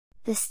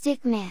The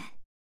Stick Man.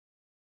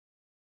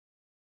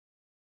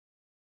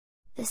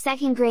 The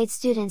second grade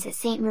students at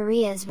St.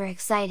 Maria's were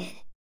excited.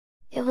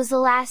 It was the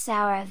last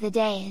hour of the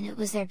day and it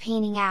was their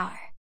painting hour.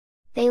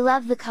 They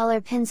loved the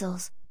color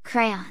pencils,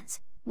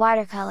 crayons,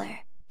 watercolor,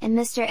 and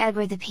Mr.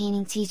 Edward the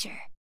painting teacher.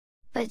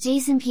 But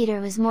Jason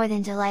Peter was more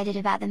than delighted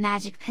about the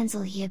magic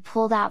pencil he had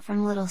pulled out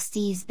from little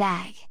Steve's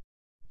bag.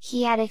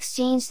 He had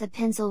exchanged the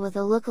pencil with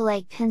a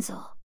look-alike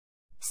pencil.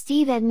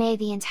 Steve had made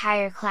the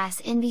entire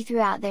class envy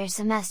throughout their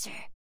semester.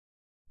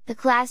 The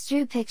class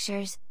drew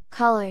pictures,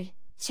 colored,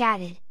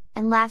 chatted,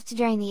 and laughed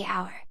during the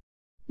hour.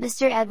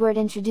 Mr. Edward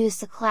introduced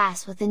the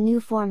class with a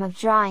new form of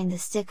drawing, the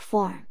stick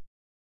form.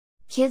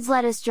 "Kids,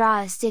 let us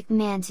draw a stick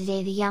man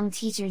today." The young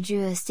teacher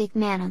drew a stick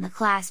man on the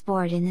class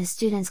board and the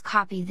students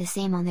copied the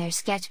same on their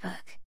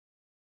sketchbook.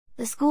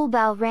 The school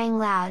bell rang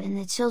loud and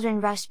the children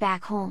rushed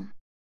back home.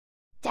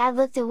 "Dad,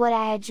 looked at what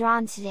I had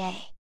drawn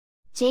today."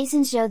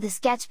 Jason showed the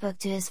sketchbook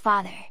to his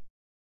father.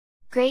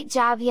 "Great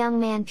job, young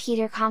man,"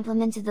 Peter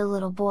complimented the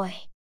little boy.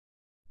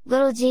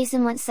 Little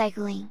Jason went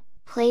cycling,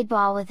 played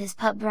ball with his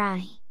pup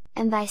Brownie,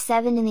 and by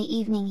 7 in the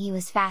evening he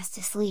was fast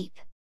asleep.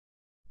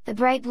 The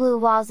bright blue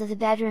walls of the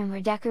bedroom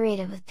were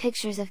decorated with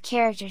pictures of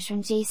characters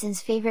from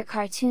Jason's favorite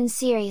cartoon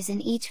series,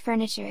 and each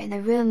furniture in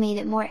the room made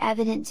it more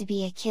evident to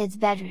be a kid's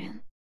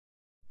bedroom.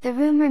 The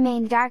room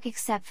remained dark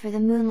except for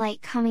the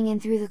moonlight coming in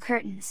through the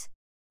curtains.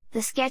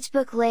 The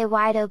sketchbook lay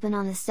wide open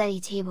on the study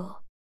table.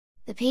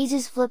 The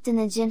pages flipped in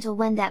the gentle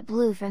wind that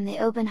blew from the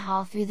open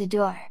hall through the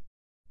door.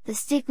 The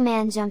stick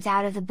man jumped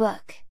out of the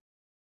book.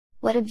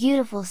 "What a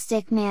beautiful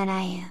stick man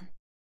I am!"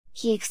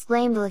 he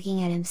exclaimed,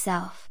 looking at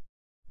himself.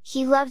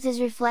 He loved his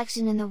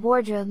reflection in the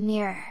wardrobe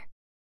mirror.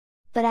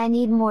 "But I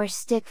need more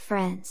stick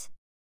friends!"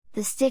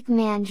 the stick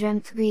man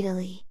dreamt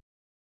greedily.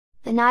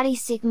 The naughty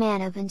stick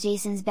man opened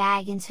Jason's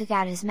bag and took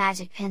out his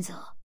magic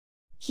pencil.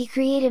 He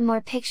created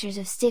more pictures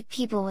of stick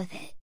people with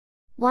it.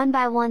 One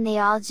by one they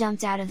all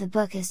jumped out of the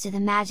book as to the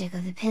magic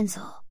of the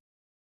pencil.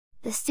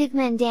 The stick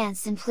men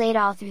danced and played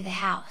all through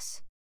the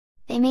house.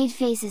 They made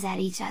faces at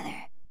each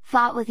other,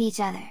 fought with each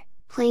other,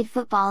 played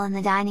football in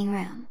the dining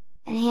room,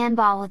 and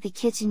handball with the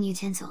kitchen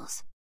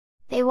utensils.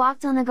 They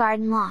walked on the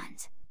garden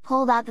lawns,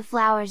 pulled out the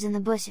flowers in the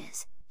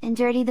bushes, and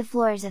dirtied the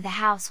floors of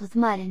the house with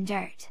mud and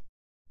dirt.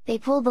 They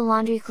pulled the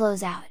laundry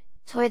clothes out,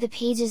 tore the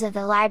pages of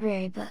the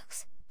library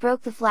books,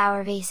 broke the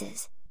flower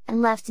vases,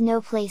 and left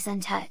no place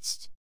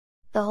untouched.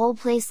 The whole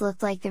place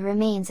looked like the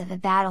remains of a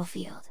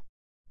battlefield.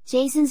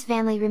 Jason's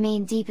family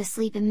remained deep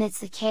asleep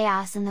amidst the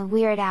chaos and the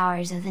weird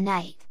hours of the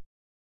night.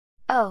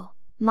 "Oh,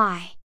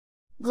 my!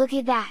 Look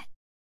at that!"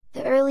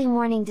 The early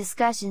morning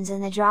discussions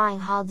in the drawing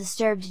hall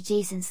disturbed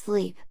Jason's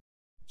sleep.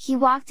 He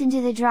walked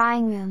into the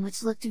drawing room,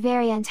 which looked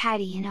very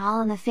untidy, and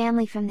all in the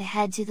family from the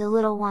head to the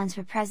little ones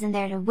were present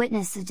there to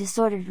witness the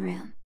disordered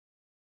room.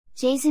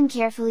 Jason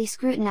carefully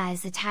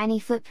scrutinized the tiny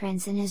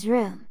footprints in his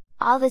room.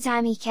 All the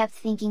time he kept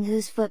thinking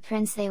whose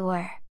footprints they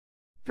were.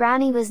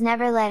 Brownie was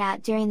never let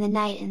out during the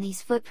night and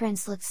these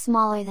footprints looked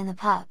smaller than the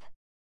pup.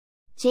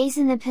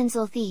 "Jason the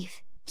pencil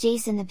thief!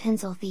 Jason the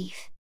pencil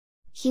thief!"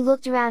 He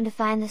looked around to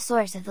find the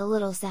source of the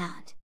little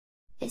sound.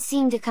 It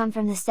seemed to come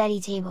from the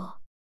study table.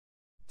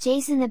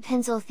 "Jason the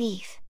pencil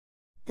thief!"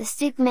 The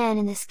stick man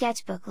in the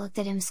sketchbook looked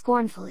at him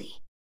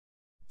scornfully.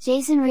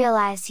 Jason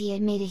realized he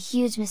had made a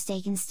huge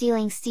mistake in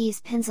stealing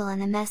Steve's pencil,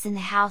 and the mess in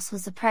the house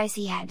was the price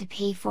he had to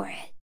pay for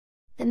it.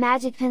 The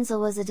magic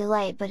pencil was a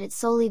delight, but it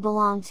solely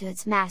belonged to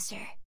its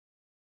master.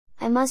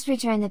 "I must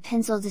return the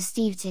pencil to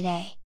Steve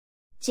today,"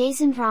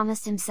 Jason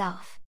promised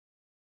himself.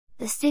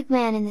 The stick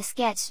man in the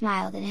sketch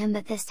smiled at him,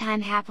 but this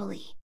time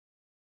happily.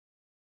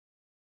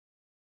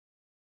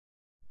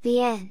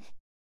 The end.